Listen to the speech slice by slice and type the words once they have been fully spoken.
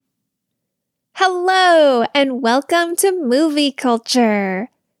Hello, and welcome to Movie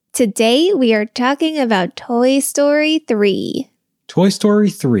Culture. Today we are talking about Toy Story 3. Toy Story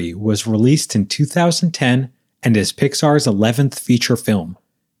 3 was released in 2010 and is Pixar's 11th feature film.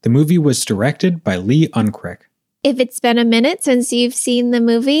 The movie was directed by Lee Unkrich. If it's been a minute since you've seen the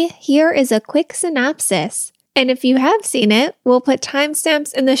movie, here is a quick synopsis. And if you have seen it, we'll put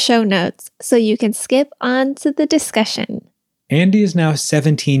timestamps in the show notes so you can skip on to the discussion. Andy is now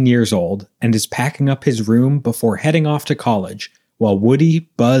 17 years old and is packing up his room before heading off to college, while Woody,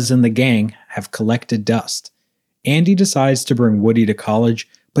 Buzz, and the gang have collected dust. Andy decides to bring Woody to college,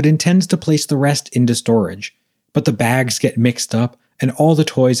 but intends to place the rest into storage. But the bags get mixed up, and all the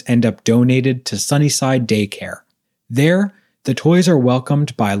toys end up donated to Sunnyside Daycare. There, the toys are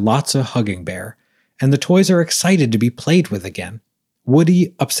welcomed by Lotsa Hugging Bear, and the toys are excited to be played with again.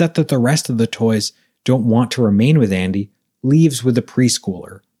 Woody, upset that the rest of the toys don't want to remain with Andy, leaves with a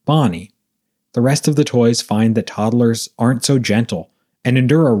preschooler, Bonnie. The rest of the toys find that toddlers aren't so gentle and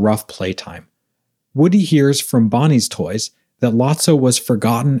endure a rough playtime. Woody hears from Bonnie's toys that Lotso was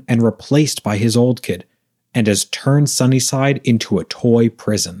forgotten and replaced by his old kid, and has turned Sunnyside into a toy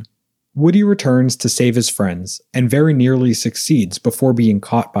prison. Woody returns to save his friends, and very nearly succeeds before being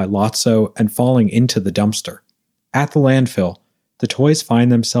caught by Lotso and falling into the dumpster. At the landfill, the toys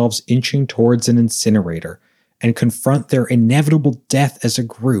find themselves inching towards an incinerator, and confront their inevitable death as a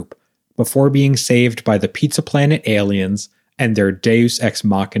group, before being saved by the Pizza Planet aliens and their Deus Ex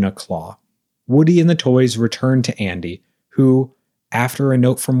Machina claw. Woody and the toys return to Andy, who, after a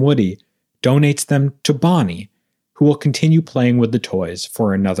note from Woody, donates them to Bonnie, who will continue playing with the toys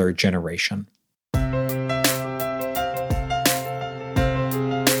for another generation.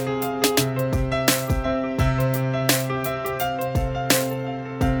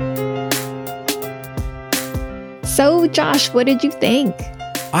 So, Josh, what did you think?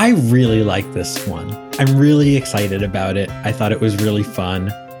 I really like this one. I'm really excited about it. I thought it was really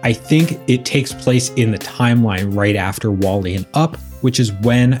fun. I think it takes place in the timeline right after WALL-E and Up, which is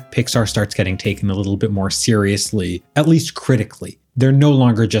when Pixar starts getting taken a little bit more seriously, at least critically. They're no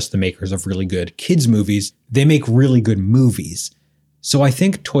longer just the makers of really good kids' movies. They make really good movies. So I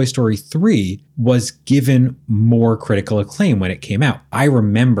think Toy Story 3 was given more critical acclaim when it came out. I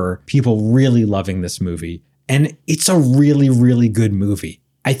remember people really loving this movie, and it's a really, really good movie.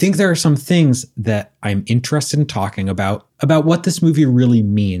 I think there are some things that I'm interested in talking about what this movie really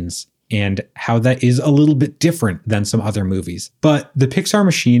means and how that is a little bit different than some other movies. But the Pixar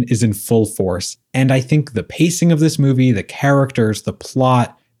machine is in full force, and I think the pacing of this movie, the characters, the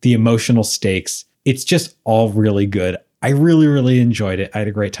plot, the emotional stakes, it's just all really good. I really, really enjoyed it. I had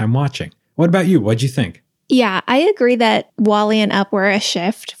a great time watching. What about you? What'd you think? Yeah, I agree that WALL-E and Up were a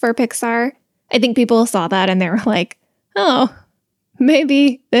shift for Pixar. I think people saw that and they were like, oh,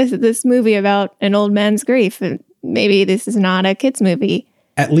 maybe this movie about an old man's grief, maybe this is not a kid's movie.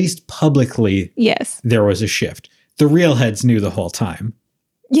 At least publicly, yes, there was a shift. The real heads knew the whole time.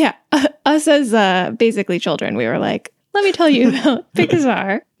 Yeah, us as basically children, we were like, let me tell you about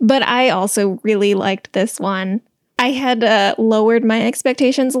Pixar. But I also really liked this one. I had lowered my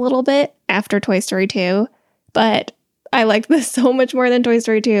expectations a little bit after Toy Story 2, but I liked this so much more than Toy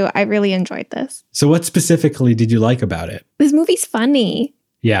Story 2. I really enjoyed this. So what specifically did you like about it? This movie's funny.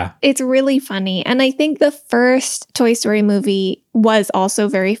 Yeah. It's really funny. And I think the first Toy Story movie was also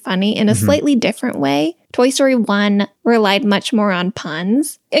very funny in a slightly different way. Toy Story 1 relied much more on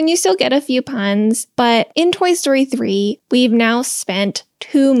puns. And you still get a few puns. But in Toy Story 3, we've now spent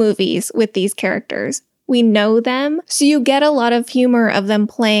 2 movies with these characters. We know them. So you get a lot of humor of them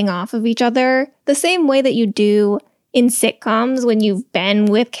playing off of each other the same way that you do in sitcoms when you've been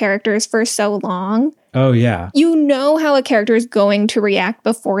with characters for so long. Oh, yeah. You know how a character is going to react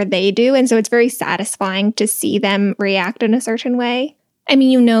before they do, and so it's very satisfying to see them react in a certain way. I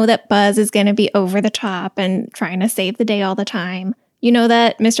mean, you know that Buzz is going to be over the top and trying to save the day all the time. You know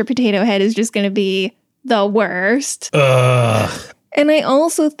that Mr. Potato Head is just going to be the worst. Ugh. And I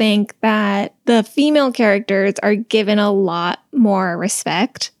also think that the female characters are given a lot more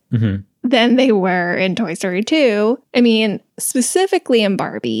respect than they were in Toy Story 2. I mean, specifically in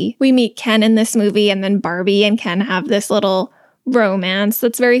Barbie, we meet Ken in this movie, and then Barbie and Ken have this little romance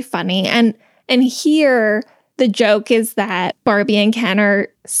that's very funny. And here, the joke is that Barbie and Ken are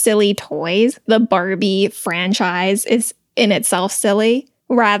silly toys. The Barbie franchise is in itself silly,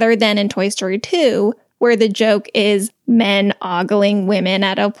 rather than in Toy Story 2, where the joke is men ogling women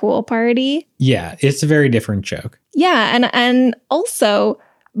at a pool party. Yeah, it's a very different joke. Yeah, and also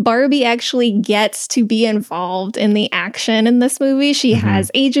Barbie actually gets to be involved in the action in this movie. She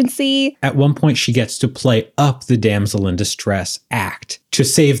has agency. At one point, she gets to play up the damsel in distress act to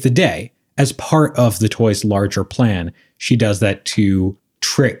save the day. as part of the toy's larger plan, she does that to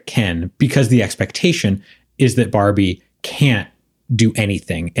trick Ken because the expectation is that Barbie can't do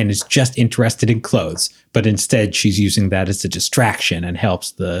anything and is just interested in clothes. But instead, she's using that as a distraction and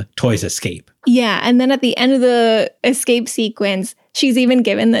helps the toys escape. Yeah. And then at the end of the escape sequence, she's even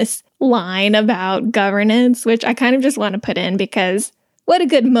given this line about governance, which I kind of just want to put in because what a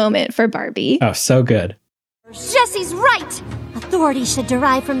good moment for Barbie. Oh, so good. Jesse's right. Authority should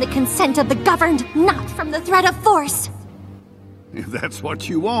derive from the consent of the governed, not from the threat of force. If that's what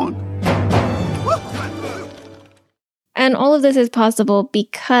you want. And all of this is possible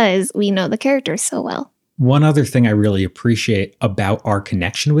because we know the characters so well. One other thing I really appreciate about our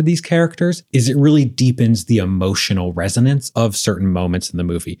connection with these characters is it really deepens the emotional resonance of certain moments in the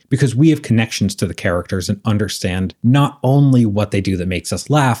movie because we have connections to the characters and understand not only what they do that makes us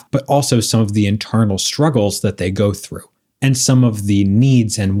laugh, but also some of the internal struggles that they go through and some of the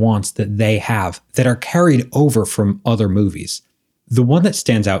needs and wants that they have that are carried over from other movies. The one that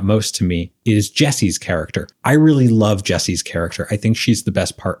stands out most to me is Jessie's character. I really love Jessie's character. I think she's the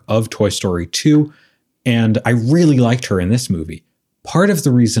best part of Toy Story 2, and I really liked her in this movie. Part of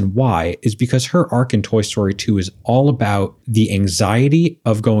the reason why is because her arc in Toy Story 2 is all about the anxiety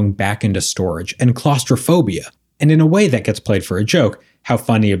of going back into storage and claustrophobia. And in a way that gets played for a joke, how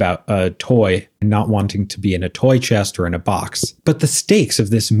funny about a toy not wanting to be in a toy chest or in a box. But the stakes of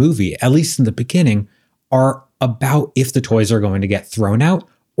this movie, at least in the beginning, are about if the toys are going to get thrown out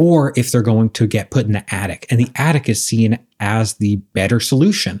or if they're going to get put in the attic. And the attic is seen as the better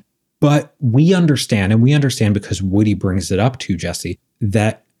solution. But we understand, and we understand because Woody brings it up to Jessie,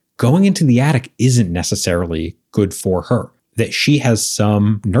 that going into the attic isn't necessarily good for her, that she has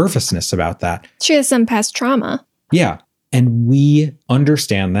some nervousness about that. She has some past trauma. Yeah. And we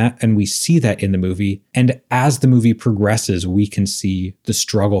understand that and we see that in the movie. And as the movie progresses, we can see the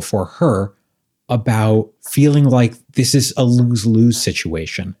struggle for her about feeling like this is a lose-lose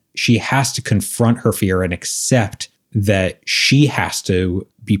situation. She has to confront her fear and accept that she has to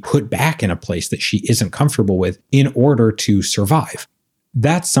be put back in a place that she isn't comfortable with in order to survive.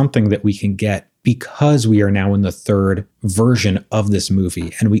 That's something that we can get because we are now in the third version of this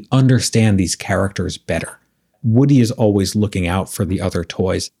movie and we understand these characters better. Woody is always looking out for the other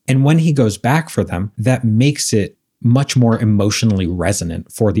toys. And when he goes back for them, that makes it much more emotionally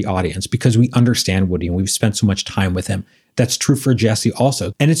resonant for the audience because we understand Woody and we've spent so much time with him. That's true for Jessie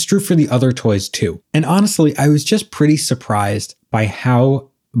also. And it's true for the other toys too. And honestly, I was just pretty surprised by how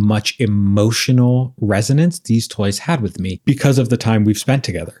much emotional resonance these toys had with me because of the time we've spent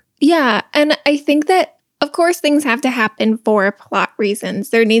together. Yeah. And I think that, of course, things have to happen for plot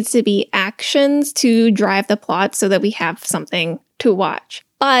reasons. There needs to be actions to drive the plot so that we have something to watch.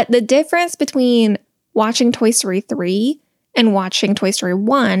 But the difference between watching Toy Story 3 and watching Toy Story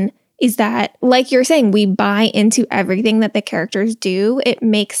 1 is that, like you're saying, we buy into everything that the characters do. It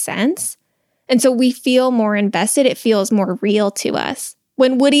makes sense. And so we feel more invested. It feels more real to us.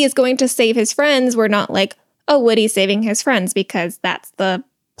 When Woody is going to save his friends, we're not like, oh, Woody's saving his friends because that's the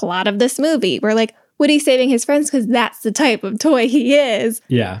plot of this movie. We're like, Woody's saving his friends because that's the type of toy he is.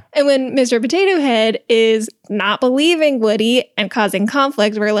 Yeah. And when Mr. Potato Head is not believing Woody and causing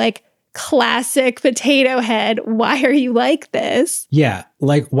conflict, we're like, classic Potato Head. Why are you like this? Yeah.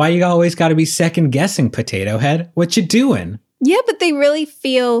 Like, why you always got to be second guessing, Potato Head? What you doing? Yeah, but they really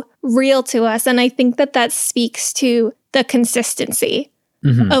feel real to us. And I think that that speaks to the consistency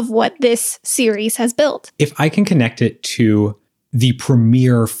of what this series has built. If I can connect it to the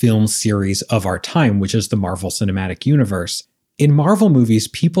premier film series of our time, which is the Marvel Cinematic Universe, in Marvel movies,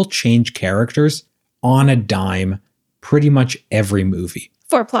 people change characters on a dime pretty much every movie.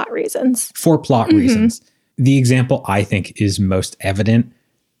 For plot reasons. For plot reasons. The example I think is most evident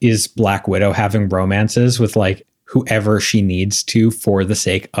is Black Widow having romances with like whoever she needs to for the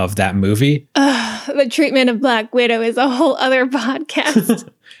sake of that movie. The treatment of Black Widow is a whole other podcast.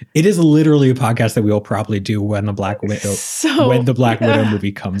 It is literally a podcast that we will probably do when the Black Widow Widow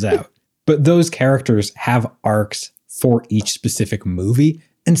movie comes out. But those characters have arcs for each specific movie,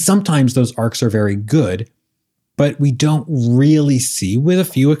 and sometimes those arcs are very good. But we don't really see, with a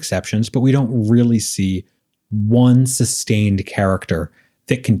few exceptions, but we don't really see one sustained character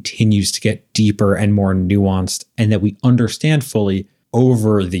that continues to get deeper and more nuanced and that we understand fully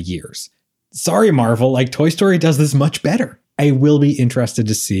over the years. Sorry, Marvel, like Toy Story does this much better. I will be interested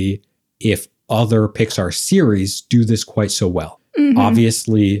to see if other Pixar series do this quite so well.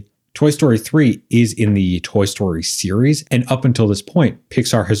 Obviously, Toy Story 3 is in the Toy Story series, and up until this point,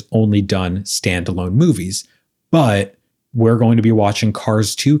 Pixar has only done standalone movies. But we're going to be watching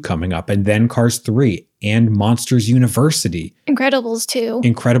Cars 2 coming up and then Cars 3. and Monsters University. Incredibles 2.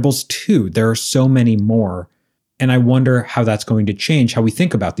 Incredibles 2. There are so many more. And I wonder how that's going to change how we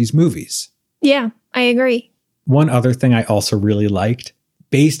think about these movies. Yeah, I agree. One other thing I also really liked,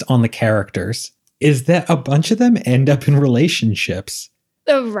 based on the characters, is that a bunch of them end up in relationships.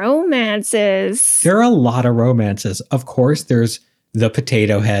 The romances. There are a lot of romances. Of course, there's the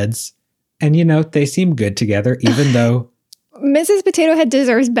Potato Heads. And, they seem good together, even though... Mrs. Potato Head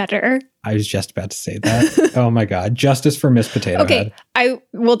deserves better. I was just about to say that. Oh my God. Justice for Miss Potato Head. Okay, I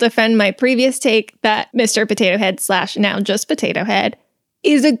will defend my previous take that Mr. Potato Head / now just Potato Head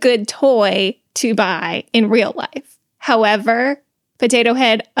is a good toy to buy in real life. However, Potato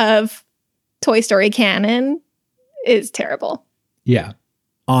Head of Toy Story canon is terrible. Yeah.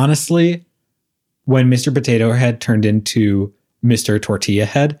 Honestly, when Mr. Potato Head turned into Mr. Tortilla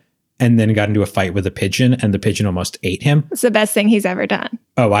Head and then got into a fight with a pigeon and the pigeon almost ate him. It's the best thing he's ever done.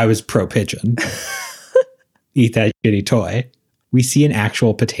 Oh, I was pro pigeon. Eat that shitty toy. We see an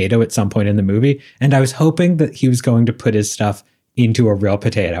actual potato at some point in the movie, and I was hoping that he was going to put his stuff into a real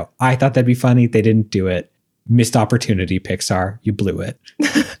potato. I thought that'd be funny. They didn't do it. Missed opportunity, Pixar. You blew it.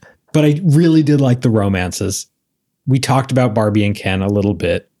 But I really did like the romances. We talked about Barbie and Ken a little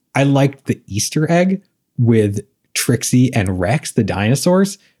bit. I liked the Easter egg with Trixie and Rex, the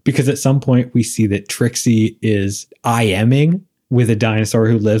dinosaurs, because at some point we see that Trixie is IMing with a dinosaur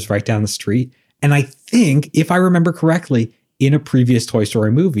who lives right down the street. And I think, if I remember correctly, in a previous Toy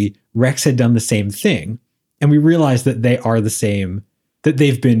Story movie, Rex had done the same thing. And we realized that they are the same, that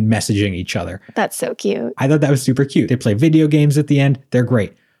they've been messaging each other. That's so cute. I thought that was super cute. They play video games at the end. They're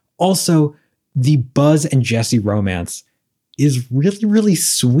great. Also, the Buzz and Jessie romance is really, really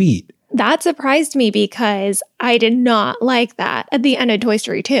sweet. That surprised me because I did not like that at the end of Toy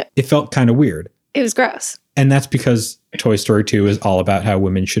Story 2. It felt kind of weird. It was gross. And that's because Toy Story 2 is all about how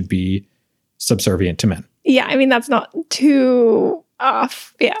women should be subservient to men. Yeah, I mean, that's not too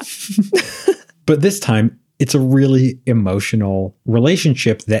off. Yeah. But this time, it's a really emotional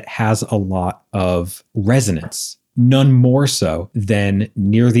relationship that has a lot of resonance. None more so than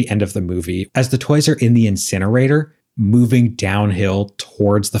near the end of the movie. As the toys are in the incinerator, moving downhill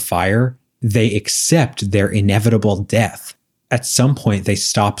towards the fire, they accept their inevitable death. At some point, they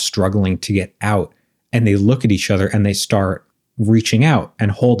stop struggling to get out, and they look at each other and they start reaching out and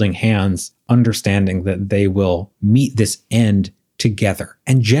holding hands, understanding that they will meet this end together.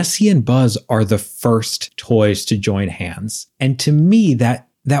 And Jessie and Buzz are the first toys to join hands. And to me, that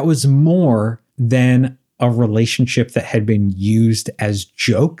was more than a relationship that had been used as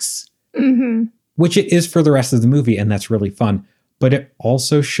jokes, which it is for the rest of the movie, and that's really fun. But it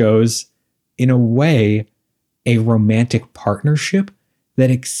also shows, in a way, a romantic partnership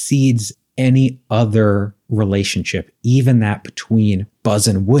that exceeds any other relationship, even that between Buzz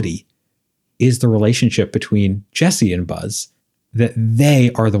and Woody, is the relationship between Jessie and Buzz, that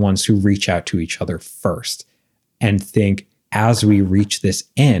they are the ones who reach out to each other first and think, as we reach this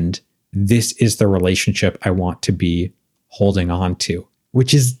end, this is the relationship I want to be holding on to,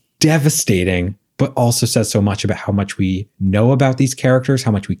 which is devastating, but also says so much about how much we know about these characters,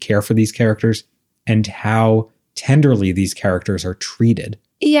 how much we care for these characters, and how tenderly these characters are treated.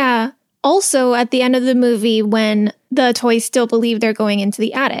 Yeah. Also, at the end of the movie, when the toys still believe they're going into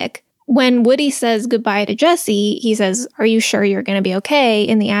the attic, when Woody says goodbye to Jessie, he says, "Are you sure you're going to be okay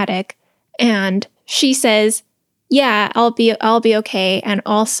in the attic?" And she says, "Yeah, I'll be okay. And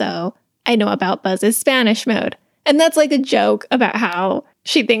also, I know about Buzz's Spanish mode." And that's like a joke about how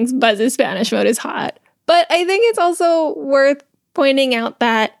she thinks Buzz's Spanish mode is hot. But I think it's also worth pointing out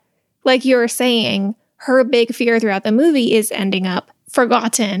that, like you were saying, her big fear throughout the movie is ending up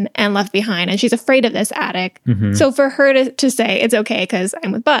forgotten and left behind. And she's afraid of this attic. So for her to say, it's okay because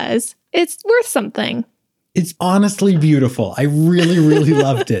I'm with Buzz, it's worth something. It's honestly beautiful. I really, really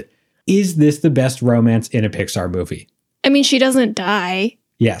loved it. Is this the best romance in a Pixar movie? I mean, she doesn't die.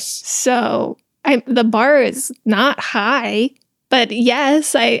 Yes. So the bar is not high. But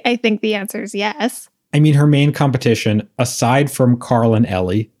yes, I think the answer is yes. I mean, her main competition, aside from Carl and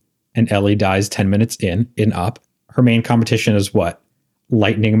Ellie dies 10 minutes in Up, her main competition is what?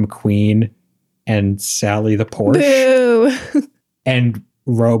 Lightning McQueen and Sally the Porsche? Boo. And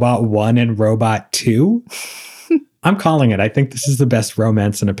Robot 1 and Robot 2? I'm calling it. I think this is the best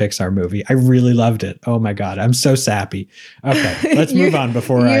romance in a Pixar movie. I really loved it. Oh my God. I'm so sappy. Okay, let's move on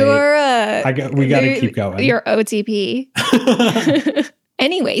before we got to keep going. Your OTP.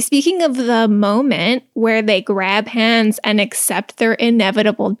 Anyway, speaking of the moment where they grab hands and accept their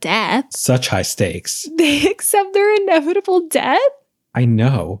inevitable death. Such high stakes. They accept their inevitable death? I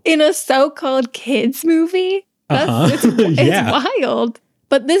know. In a so-called kids movie? It's Yeah. wild.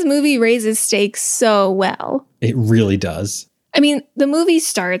 But this movie raises stakes so well. It really does. I mean, the movie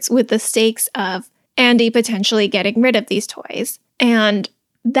starts with the stakes of Andy potentially getting rid of these toys. And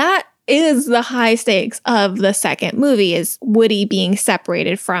that is the high stakes of the second movie, is Woody being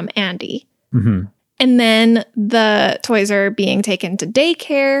separated from Andy. Mm-hmm. And then the toys are being taken to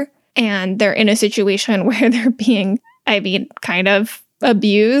daycare, and they're in a situation where they're being, kind of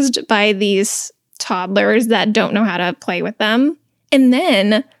abused by these toddlers that don't know how to play with them. And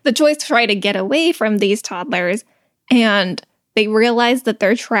then the toys try to get away from these toddlers, and they realize that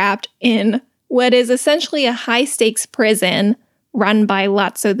they're trapped in what is essentially a high-stakes prison run by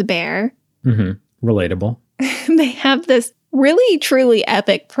Lotso the bear. Mm-hmm. Relatable. They have this really, truly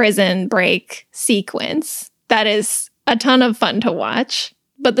epic prison break sequence that is a ton of fun to watch.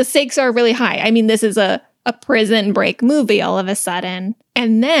 But the stakes are really high. I mean, this is a prison break movie all of a sudden.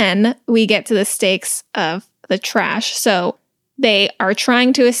 And then we get to the stakes of the trash. So they are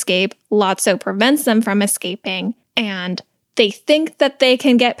trying to escape. Lotso prevents them from escaping. And they think that they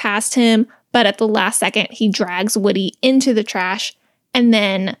can get past him. But at the last second, he drags Woody into the trash. And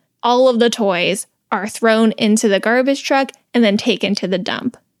then all of the toys are thrown into the garbage truck and then taken to the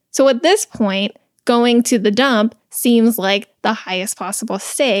dump. So at this point, going to the dump seems like the highest possible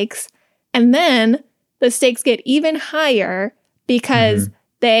stakes. And then the stakes get even higher because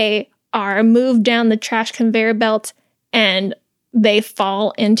they are moved down the trash conveyor belt and they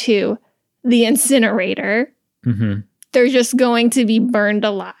fall into the incinerator. Mm-hmm. They're just going to be burned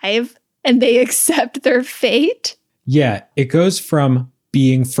alive, and they accept their fate. Yeah, it goes from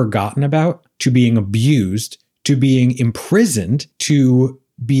being forgotten about to being abused to being imprisoned to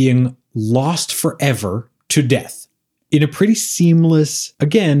being lost forever to death in a pretty seamless,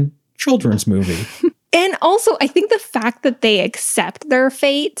 again, children's movie. And also, I think the fact that they accept their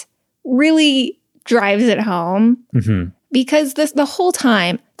fate really drives it home. Mm-hmm. Because the whole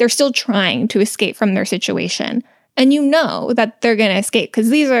time, they're still trying to escape from their situation. And you know that they're going to escape because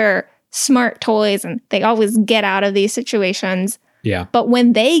these are smart toys and they always get out of these situations. Yeah. But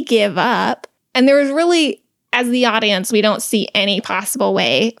when they give up, and there is really, as the audience, we don't see any possible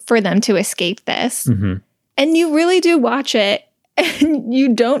way for them to escape this. Mm-hmm. And you really do watch it and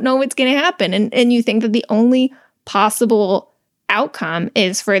you don't know what's going to happen. And you think that the only possible outcome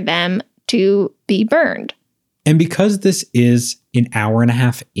is for them to be burned. And because this is an hour and a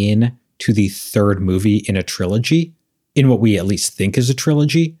half in to the third movie in a trilogy, in what we at least think is a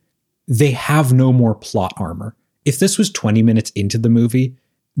trilogy, they have no more plot armor. If this was 20 minutes into the movie,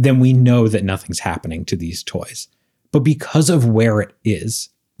 then we know that nothing's happening to these toys. But because of where it is,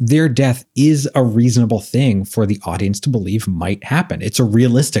 their death is a reasonable thing for the audience to believe might happen. It's a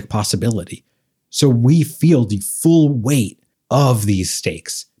realistic possibility. So we feel the full weight of these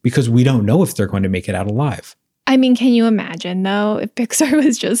stakes because we don't know if they're going to make it out alive. I mean, can you imagine, though, if Pixar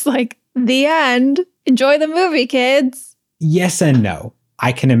was just like, the end, enjoy the movie, kids? Yes and no.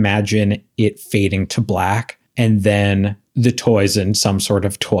 I can imagine it fading to black and then the toys in some sort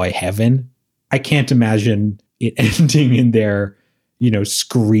of toy heaven. I can't imagine it ending in their,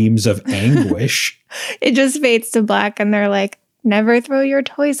 screams of anguish. It just fades to black and they're like, never throw your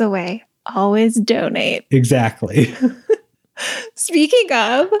toys away. Always donate. Exactly. Speaking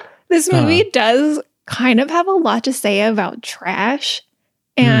of, this movie does kind of have a lot to say about trash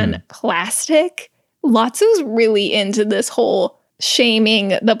and plastic. Lotso's really into this whole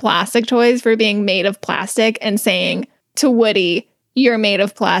shaming the plastic toys for being made of plastic and saying to Woody, you're made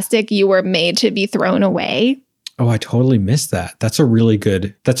of plastic. You were made to be thrown away. Oh, I totally missed that. That's a really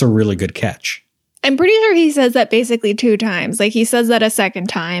good catch. I'm pretty sure he says that basically 2 times. Like he says that a second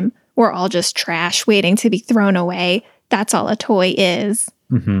time. We're all just trash waiting to be thrown away. That's all a toy is.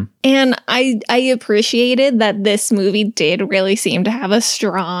 Mm-hmm. And I appreciated that this movie did really seem to have a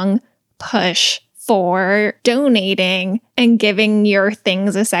strong push for donating and giving your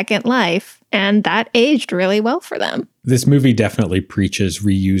things a second life. And that aged really well for them. This movie definitely preaches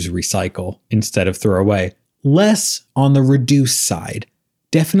reuse, recycle instead of throw away. Less on the reduce side.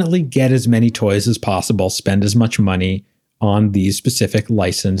 Definitely get as many toys as possible, spend as much money on these specific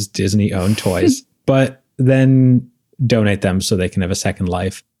licensed Disney-owned toys, but then donate them so they can have a second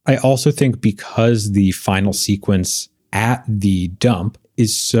life. I also think because the final sequence at the dump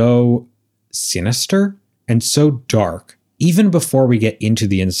is so sinister and so dark, even before we get into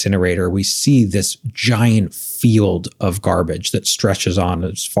the incinerator, we see this giant field of garbage that stretches on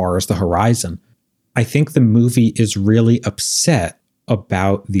as far as the horizon. I think the movie is really upset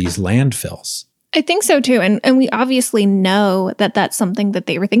about these landfills. I think so too. And we obviously know that that's something that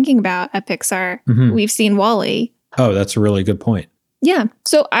they were thinking about at Pixar. Mm-hmm. We've seen WALL-E. Oh, that's a really good point. Yeah.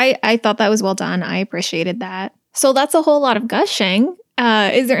 So I thought that was well done. I appreciated that. So that's a whole lot of gushing.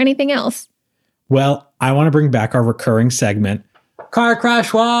 Is there anything else? Well, I want to bring back our recurring segment, Car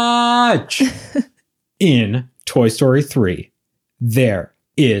Crash Watch! In Toy Story 3, there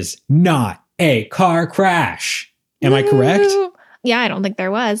is not a car crash. Am I correct? Yeah, I don't think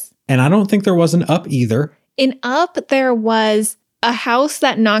there was. And I don't think there was an Up either. In Up, there was a house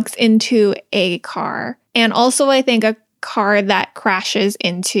that knocks into a car. And also, I think, a car that crashes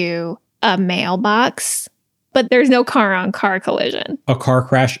into a mailbox. But there's no car-on-car collision. A car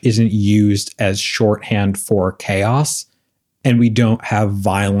crash isn't used as shorthand for chaos, and we don't have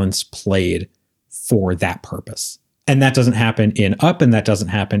violence played for that purpose. And that doesn't happen in Up, and that doesn't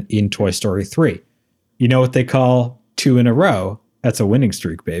happen in Toy Story 3. You know what they call 2 in a row? That's a winning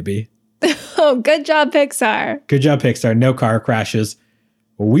streak, baby. Oh, good job, Pixar. Good job, Pixar. No car crashes.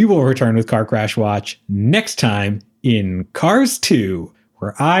 We will return with Car Crash Watch next time in Cars 2,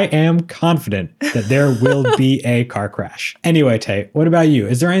 where I am confident that there will be a car crash. Anyway, Tay, what about you?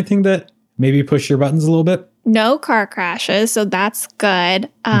 Is there anything that maybe push your buttons a little bit? No car crashes, so that's good.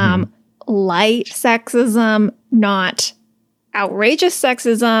 Light sexism, not outrageous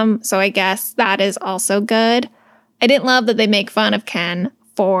sexism, so I guess that is also good. I didn't love that they make fun of Ken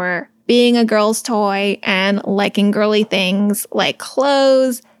for being a girl's toy and liking girly things like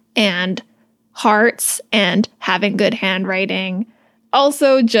clothes and hearts and having good handwriting.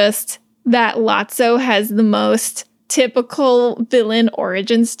 Also, just that Lotso has the most typical villain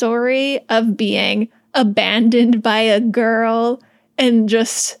origin story of being abandoned by a girl and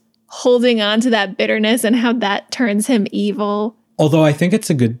just holding on to that bitterness and how that turns him evil. Although I think it's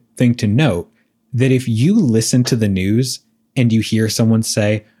a good thing to note that if you listen to the news and you hear someone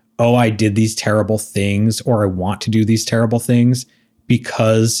say, oh, I did these terrible things, or I want to do these terrible things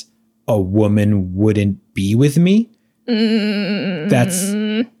because a woman wouldn't be with me, that's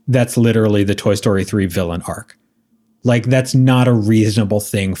literally the Toy Story 3 villain arc. Like, that's not a reasonable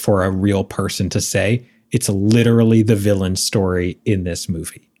thing for a real person to say. It's literally the villain story in this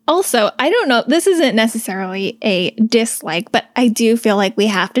movie. Also, I don't know, this isn't necessarily a dislike, but I do feel like we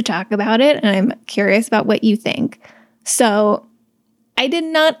have to talk about it, and I'm curious about what you think. So, I did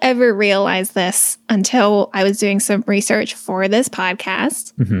not ever realize this until I was doing some research for this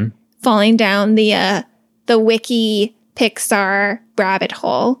podcast, falling down the wiki Pixar rabbit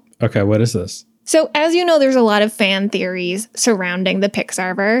hole. Okay, what is this? So, as you know, there's a lot of fan theories surrounding the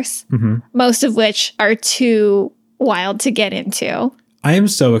Pixarverse, most of which are too wild to get into. I am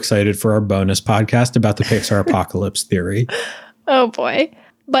so excited for our bonus podcast about the Pixar apocalypse theory. Oh boy.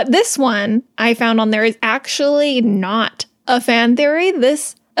 But this one I found on there is actually not a fan theory.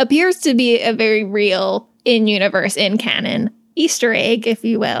 This appears to be a very real in-universe, in-canon Easter egg, if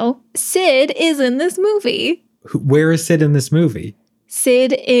you will. Sid is in this movie. Where is Sid in this movie?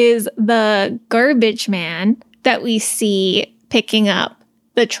 Sid is the garbage man that we see picking up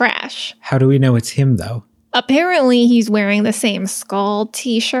the trash. How do we know it's him, though? Apparently, he's wearing the same skull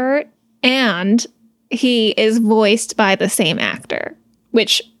t-shirt, and he is voiced by the same actor,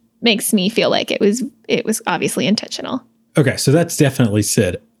 which makes me feel like it was obviously intentional. Okay, so that's definitely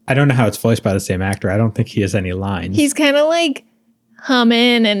Sid. I don't know how it's voiced by the same actor. I don't think he has any lines. He's kind of like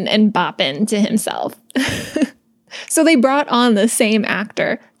humming and bopping to himself. So they brought on the same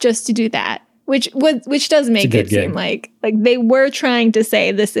actor just to do that, which does make it seem like they were trying to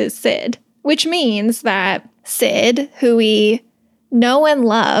say this is Sid, which means that Sid, who we know and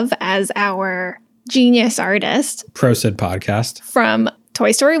love as our genius artist, Pro-Sid podcast from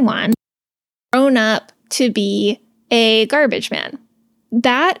Toy Story 1, grown up to be a garbage man.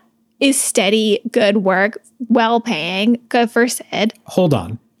 That is steady, good work, well-paying, good for Sid. Hold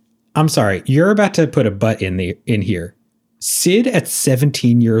on. I'm sorry. You're about to put a butt in here. Sid at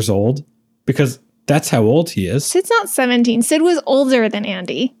 17 years old? Because that's how old he is. Sid's not 17. Sid was older than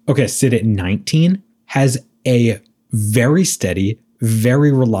Andy. Okay, Sid at 19 has a very steady,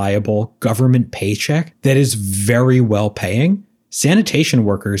 very reliable government paycheck that is very well paying. Sanitation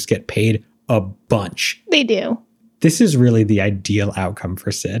workers get paid a bunch. They do. This is really the ideal outcome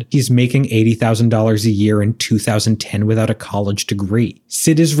for Sid. He's making $80,000 a year in 2010 without a college degree.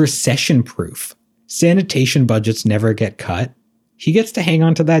 Sid is recession-proof. Sanitation budgets never get cut. He gets to hang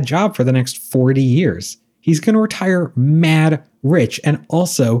on to that job for the next 40 years. He's going to retire mad rich. And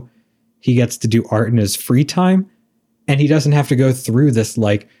also, he gets to do art in his free time. And he doesn't have to go through this,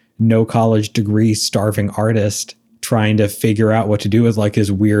 no college degree starving artist trying to figure out what to do with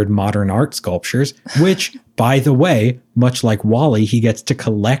his weird modern art sculptures, which, by the way, much like Wall-E, he gets to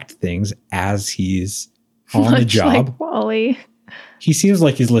collect things as he's on the job. Much like Wall-E. He seems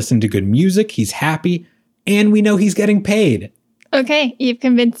like he's listening to good music, he's happy, and we know he's getting paid. Okay, you've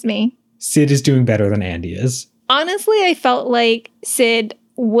convinced me. Sid is doing better than Andy is. Honestly, I felt like Sid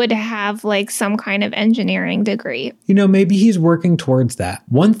would have like some kind of engineering degree. You know, maybe he's working towards that.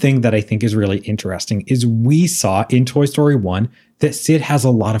 One thing that I think is really interesting is we saw in Toy Story 1 that Sid has a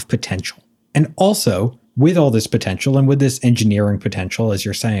lot of potential. And also, with all this potential and with this engineering potential, as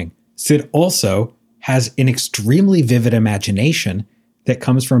you're saying, Sid also has an extremely vivid imagination that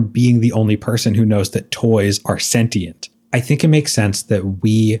comes from being the only person who knows that toys are sentient. I think it makes sense that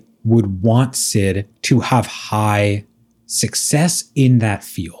we would want Sid to have high success in that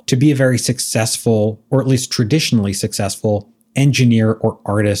field, to be a very successful, or at least traditionally successful, engineer or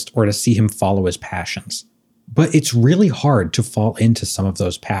artist, or to see him follow his passions. But it's really hard to fall into some of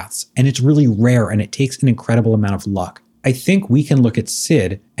those paths, and it's really rare, and it takes an incredible amount of luck. I think we can look at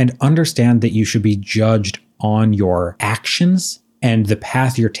Sid and understand that you should be judged on your actions and the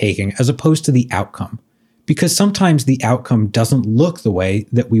path you're taking as opposed to the outcome. Because sometimes the outcome doesn't look the way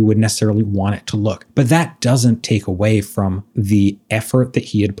that we would necessarily want it to look. But that doesn't take away from the effort that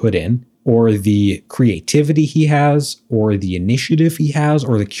he had put in, or the creativity he has, or the initiative he has,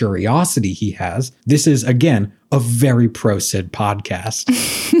 or the curiosity he has. This is, again, a very Pro-Sid podcast.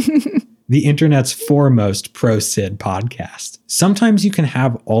 The internet's foremost Pro-Sid podcast. Sometimes you can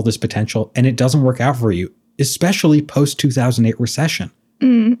have all this potential and it doesn't work out for you, especially post-2008 recession.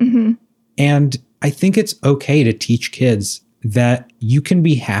 Mm-hmm. And I think it's okay to teach kids that you can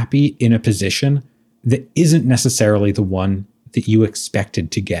be happy in a position that isn't necessarily the one that you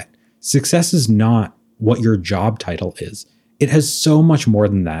expected to get. Success is not what your job title is. It has so much more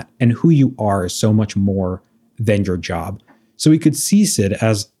than that, and who you are is so much more than your job. So we could see Sid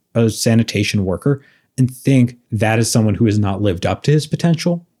as a sanitation worker and think that is someone who has not lived up to his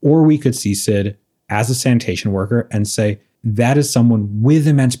potential, or we could see Sid as a sanitation worker and say that is someone with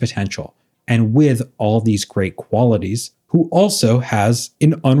immense potential and with all these great qualities, who also has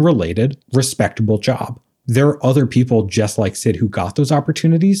an unrelated, respectable job. There are other people just like Sid who got those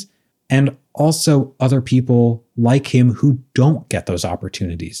opportunities, and also other people like him who don't get those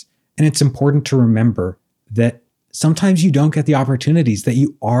opportunities. And it's important to remember that sometimes you don't get the opportunities that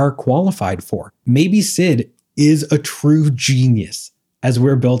you are qualified for. Maybe Sid is a true genius, as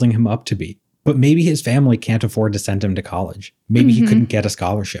we're building him up to be, but maybe his family can't afford to send him to college. Maybe he couldn't get a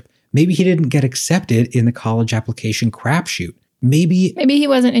scholarship. Maybe he didn't get accepted in the college application crapshoot. Maybe he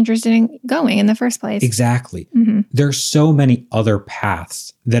wasn't interested in going in the first place. Exactly. There's so many other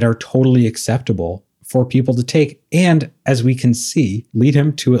paths that are totally acceptable for people to take, and as we can see, lead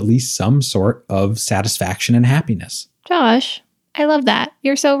him to at least some sort of satisfaction and happiness. Josh, I love that.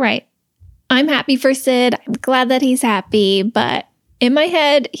 You're so right. I'm happy for Sid. I'm glad that he's happy, but in my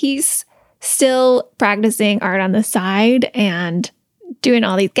head, he's still practicing art on the side and doing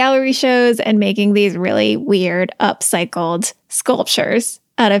all these gallery shows and making these really weird upcycled sculptures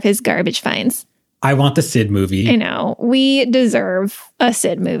out of his garbage finds. I want the Sid movie. I know. We deserve a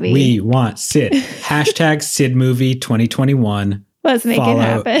Sid movie. We want Sid. Hashtag Sid movie 2021. Let's make it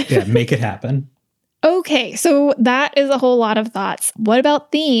happen. Yeah, make it happen. Okay, so that is a whole lot of thoughts. What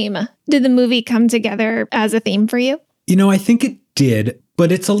about theme? Did the movie come together as a theme for you? You know, I think it did,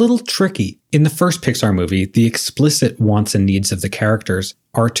 but it's a little tricky. In the first Pixar movie, the explicit wants and needs of the characters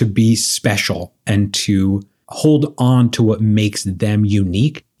are to be special and to hold on to what makes them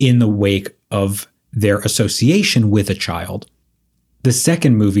unique in the wake of their association with a child. The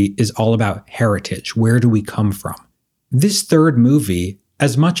second movie is all about heritage. Where do we come from? This third movie,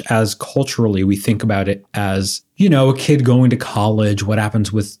 as much as culturally we think about it as, you know, a kid going to college, what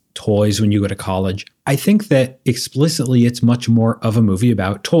happens with toys when you go to college, I think that explicitly it's much more of a movie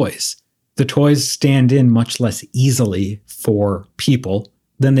about toys. The toys stand in much less easily for people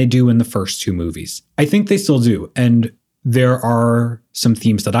than they do in the first two movies. I think they still do. And there are some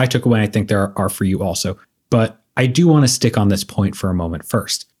themes that I took away. I think there are for you also. But I do want to stick on this point for a moment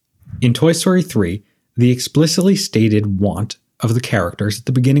first. In Toy Story 3, the explicitly stated want of the characters at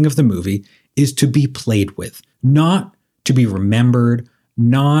the beginning of the movie is to be played with, not to be remembered,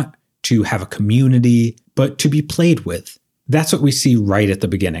 not to have a community, but to be played with. That's what we see right at the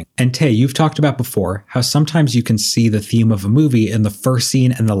beginning. And Tay, you've talked about before how sometimes you can see the theme of a movie in the first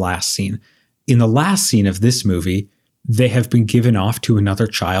scene and the last scene. In the last scene of this movie, they have been given off to another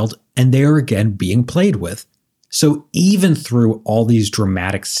child and they are again being played with. So even through all these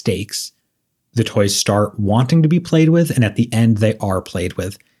dramatic stakes, the toys start wanting to be played with, and at the end they are played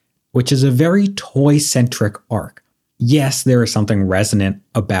with, which is a very toy-centric arc. Yes, there is something resonant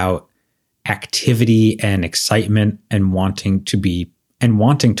about activity and excitement and wanting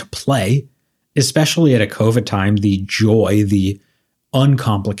to play, especially at a COVID time. The joy, the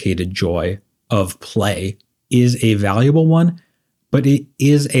uncomplicated joy of play is a valuable one, but it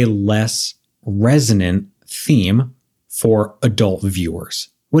is a less resonant theme for adult viewers.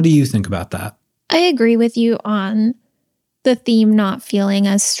 What do you think about that? I agree with you on the theme not feeling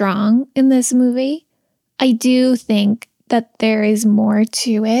as strong in this movie. I do think that there is more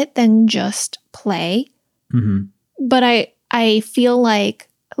to it than just play. Mm-hmm. But I feel like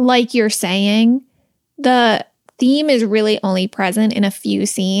you're saying, the theme is really only present in a few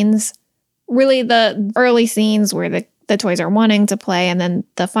scenes. Really, the early scenes where the toys are wanting to play, and then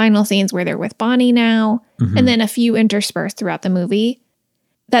the final scenes where they're with Bonnie now, and then a few interspersed throughout the movie.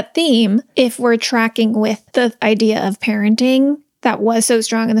 That theme, if we're tracking with the idea of parenting that was so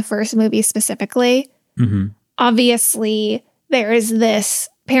strong in the first movie specifically, obviously there is this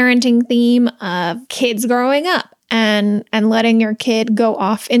parenting theme of kids growing up and letting your kid go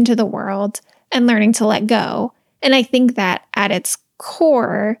off into the world and learning to let go. And I think that at its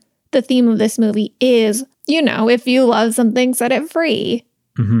core, the theme of this movie is, if you love something, set it free.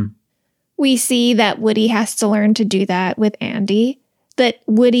 We see that Woody has to learn to do that with Andy, that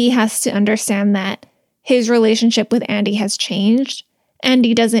Woody has to understand that his relationship with Andy has changed.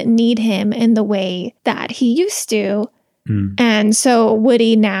 Andy doesn't need him in the way that he used to. And so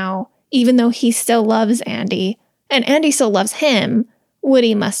Woody now, even though he still loves Andy, and Andy still loves him,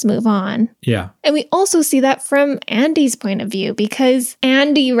 Woody must move on. Yeah. And we also see that from Andy's point of view, because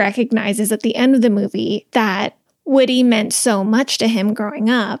Andy recognizes at the end of the movie that Woody meant so much to him growing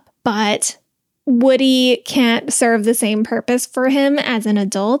up, but Woody can't serve the same purpose for him as an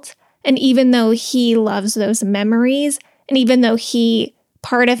adult. And even though he loves those memories, and even though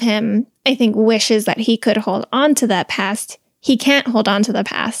part of him, I think, wishes that he could hold on to that past, he can't hold on to the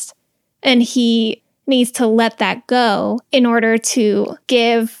past. And he needs to let that go in order to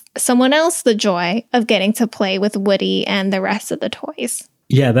give someone else the joy of getting to play with Woody and the rest of the toys.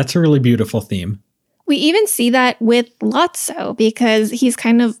 Yeah, that's a really beautiful theme. We even see that with Lotso, because he's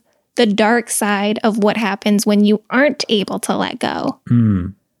kind of the dark side of what happens when you aren't able to let go.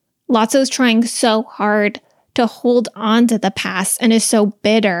 Lotso's trying so hard to hold on to the past and is so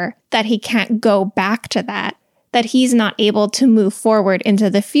bitter that he can't go back to that he's not able to move forward into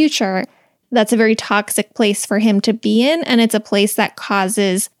the future. That's a very toxic place for him to be in, and it's a place that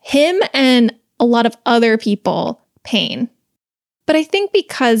causes him and a lot of other people pain. But I think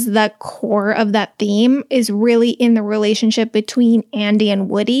because the core of that theme is really in the relationship between Andy and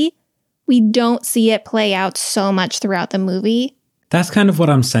Woody, we don't see it play out so much throughout the movie. That's kind of what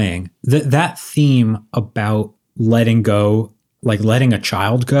I'm saying. That theme about letting go, like letting a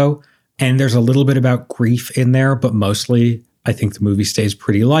child go, and there's a little bit about grief in there, but mostly I think the movie stays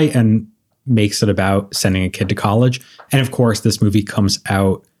pretty light and makes it about sending a kid to college. And of course, this movie comes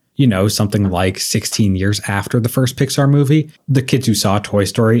out, something like 16 years after the first Pixar movie. The kids who saw Toy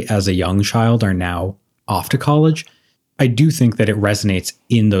Story as a young child are now off to college. I do think that it resonates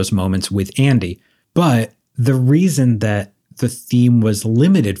in those moments with Andy. But the reason that the theme was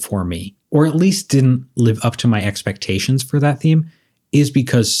limited for me, or at least didn't live up to my expectations for that theme, is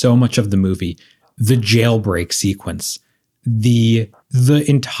because so much of the movie, the jailbreak sequence, the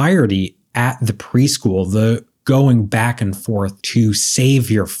entirety at the preschool, the going back and forth to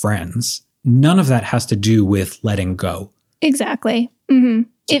save your friends, none of that has to do with letting go. Exactly.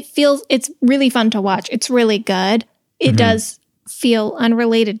 It's really fun to watch. It's really good. It does feel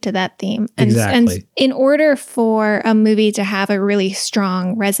unrelated to that theme. Exactly. And in order for a movie to have a really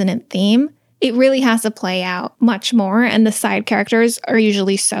strong, resonant theme, it really has to play out much more. And the side characters are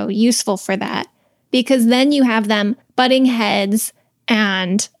usually so useful for that, because then you have them butting heads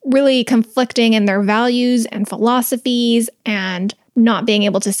and really conflicting in their values and philosophies and not being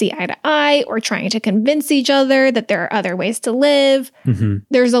able to see eye to eye or trying to convince each other that there are other ways to live.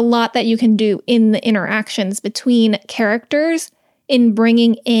 There's a lot that you can do in the interactions between characters in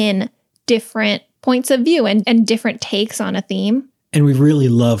bringing in different points of view and different takes on a theme. And we really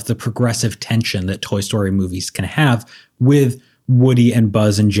love the progressive tension that Toy Story movies can have with Woody and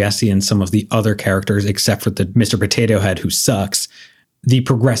Buzz and Jessie and some of the other characters, except for the Mr. Potato Head who sucks. The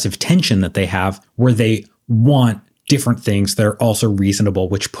progressive tension that they have where they want different things that are also reasonable,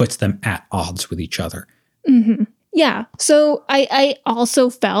 which puts them at odds with each other. Yeah. So I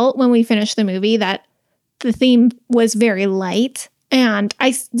also felt when we finished the movie that the theme was very light, and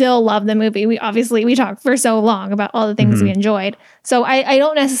I still love the movie. We talked for so long about all the things we enjoyed. So I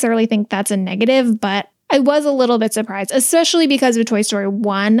don't necessarily think that's a negative, but I was a little bit surprised, especially because of Toy Story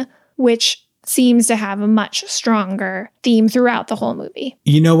 1, which seems to have a much stronger theme throughout the whole movie.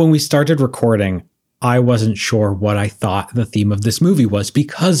 When we started recording, I wasn't sure what I thought the theme of this movie was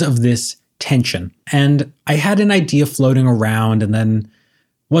because of this tension. And I had an idea floating around and then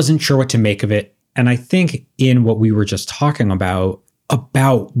wasn't sure what to make of it. And I think in what we were just talking about,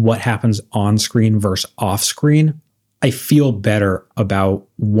 about what happens on screen versus off screen, I feel better about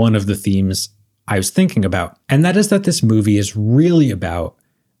one of the themes I was thinking about. And that is that this movie is really about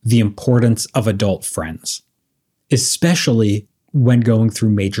the importance of adult friends, especially when going through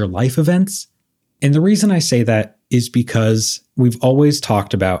major life events. And the reason I say that is because we've always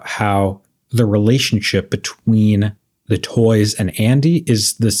talked about how the relationship between the toys and Andy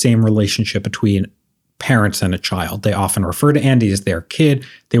is the same relationship between parents and a child. They often refer to Andy as their kid.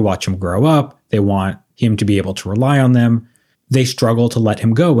 They watch him grow up. They want him to be able to rely on them. They struggle to let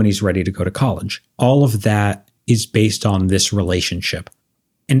him go when he's ready to go to college. All of that is based on this relationship.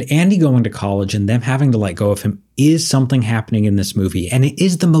 And Andy going to college and them having to let go of him is something happening in this movie. And it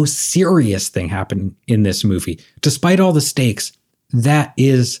is the most serious thing happening in this movie. Despite all the stakes, that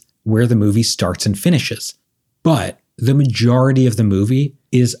is where the movie starts and finishes. But the majority of the movie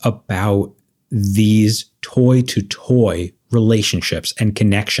is about these toy-to-toy relationships and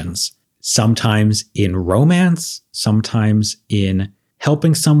connections. Sometimes in romance, sometimes in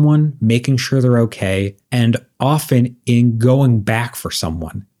helping someone, making sure they're okay, and often in going back for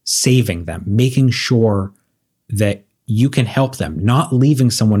someone, saving them, making sure that you can help them, not leaving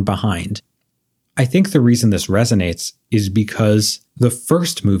someone behind. I think the reason this resonates is because the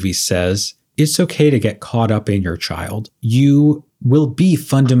first movie says it's okay to get caught up in your child. You will be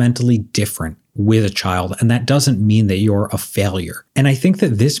fundamentally different with a child, and that doesn't mean that you're a failure. And I think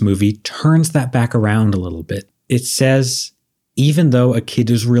that this movie turns that back around a little bit. It says, even though a kid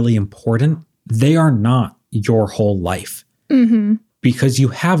is really important, they are not your whole life. Mm-hmm. Because you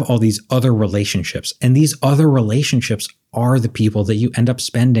have all these other relationships, and these other relationships are the people that you end up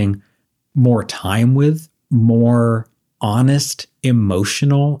spending more time with, more honest,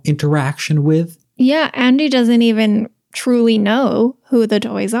 emotional interaction with. Yeah, Andy doesn't even truly know who the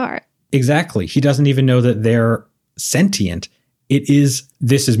toys are. Exactly. He doesn't even know that they're sentient.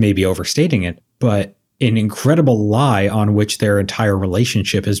 This is maybe overstating it, but an incredible lie on which their entire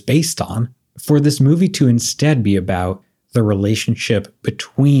relationship is based on. For this movie to instead be about the relationship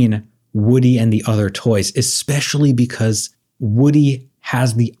between Woody and the other toys, especially because Woody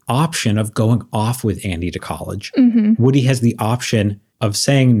has the option of going off with Andy to college. Mm-hmm. Woody has the option of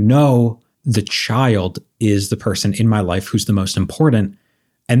saying, no, the child is the person in my life who's the most important.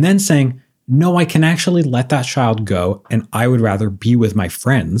 And then saying, no, I can actually let that child go and I would rather be with my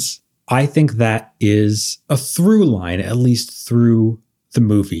friends. I think that is a through line, at least through the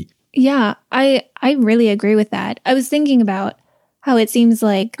movie. Yeah, I really agree with that. I was thinking about how it seems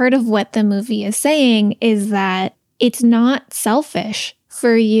like part of what the movie is saying is that it's not selfish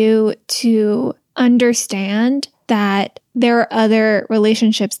for you to understand that there are other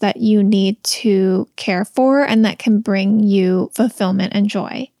relationships that you need to care for and that can bring you fulfillment and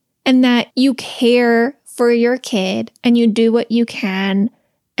joy. And that you care for your kid and you do what you can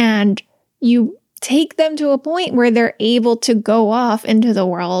and you take them to a point where they're able to go off into the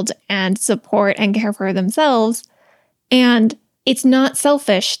world and support and care for themselves. And it's not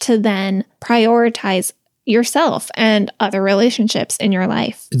selfish to then prioritize yourself and other relationships in your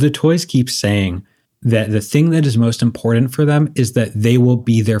life. The toys keep saying that the thing that is most important for them is that they will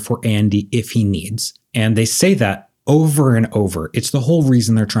be there for Andy if he needs. And they say that over and over. It's the whole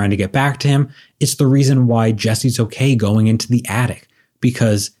reason they're trying to get back to him. It's the reason why Jesse's okay going into the attic,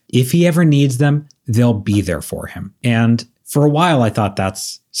 because if he ever needs them, they'll be there for him. And for a while, I thought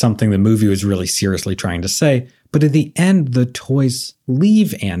that's something the movie was really seriously trying to say. But at the end, the toys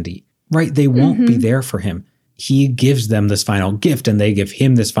leave Andy, right? They won't be there for him. He gives them this final gift and they give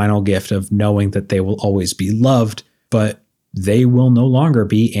him this final gift of knowing that they will always be loved, but they will no longer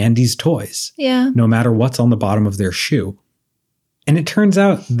be Andy's toys. Yeah. No matter what's on the bottom of their shoe. And it turns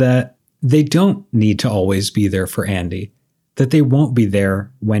out that they don't need to always be there for Andy, that they won't be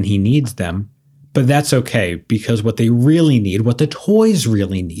there when he needs them. But that's okay, because what they really need, what the toys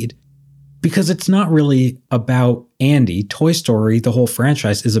really need, because it's not really about Andy. Toy Story, the whole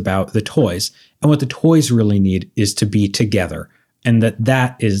franchise, is about the toys. And what the toys really need is to be together. And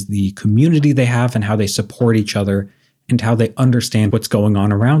that is the community they have and how they support each other and how they understand what's going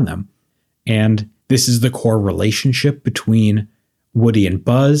on around them. And this is the core relationship between Woody and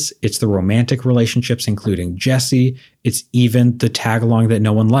Buzz. It's the romantic relationships, including Jesse. It's even the tag-along that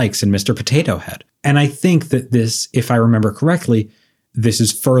no one likes in Mr. Potato Head. And I think that this, if I remember correctly, this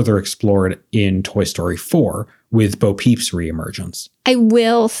is further explored in Toy Story 4 with Bo Peep's reemergence. I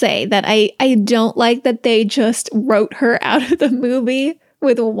will say that I don't like that they just wrote her out of the movie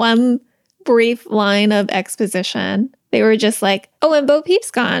with one brief line of exposition. They were just like, oh, and Bo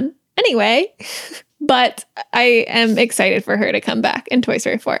Peep's gone. Anyway, but I am excited for her to come back in Toy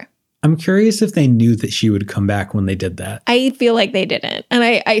Story 4. I'm curious if they knew that she would come back when they did that. I feel like they didn't. And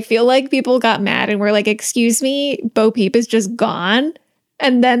I feel like people got mad and were like, excuse me, Bo Peep is just gone.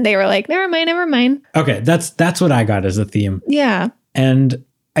 And then they were like, never mind. Okay, that's what I got as a theme. Yeah. And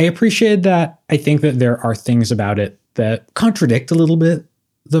I appreciate that. I think that there are things about it that contradict a little bit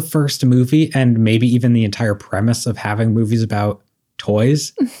the first movie and maybe even the entire premise of having movies about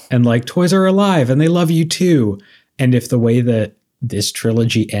toys. And like, toys are alive and they love you too. And if the way that this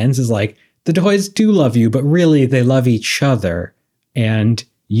trilogy ends is like, the toys do love you, but really they love each other. And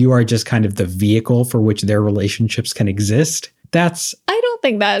you are just kind of the vehicle for which their relationships can exist. I don't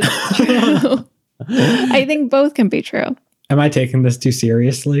think that's true. I think both can be true. Am I taking this too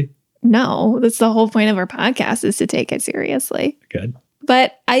seriously? No, that's the whole point of our podcast, is to take it seriously. Good.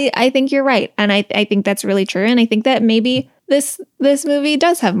 But I think you're right. And I think that's really true. And I think that maybe this movie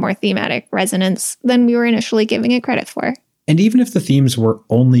does have more thematic resonance than we were initially giving it credit for. And even if the themes were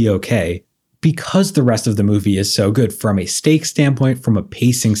only okay, because the rest of the movie is so good from a stakes standpoint, from a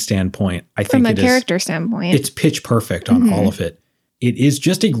pacing standpoint, I think from a character standpoint, it's pitch perfect on all of it. It is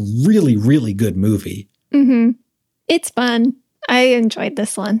just a really, really good movie. Mm-hmm. It's fun. I enjoyed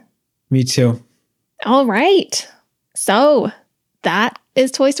this one. Me too. All right. So that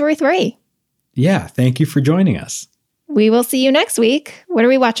is Toy Story 3. Yeah. Thank you for joining us. We will see you next week. What are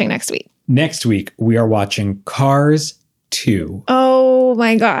we watching next week? Next week, we are watching Cars 2. Oh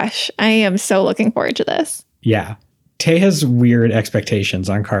my gosh. I am so looking forward to this. Yeah. Tay has weird expectations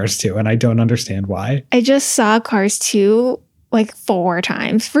on Cars 2, and I don't understand why. I just saw Cars 2 like 4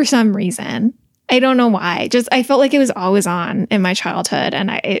 times for some reason. I don't know why. I felt like it was always on in my childhood,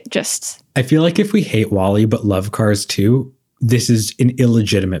 and I feel like if we hate WALL-E but love Cars 2, this is an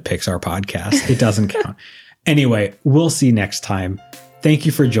illegitimate Pixar podcast. It doesn't count. Anyway, we'll see you next time. Thank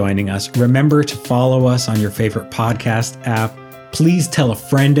you for joining us. Remember to follow us on your favorite podcast app. Please tell a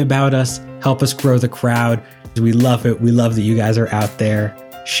friend about us. Help us grow the crowd. We love it. We love that you guys are out there.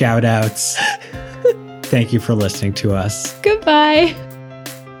 Shout outs. Thank you for listening to us. Goodbye.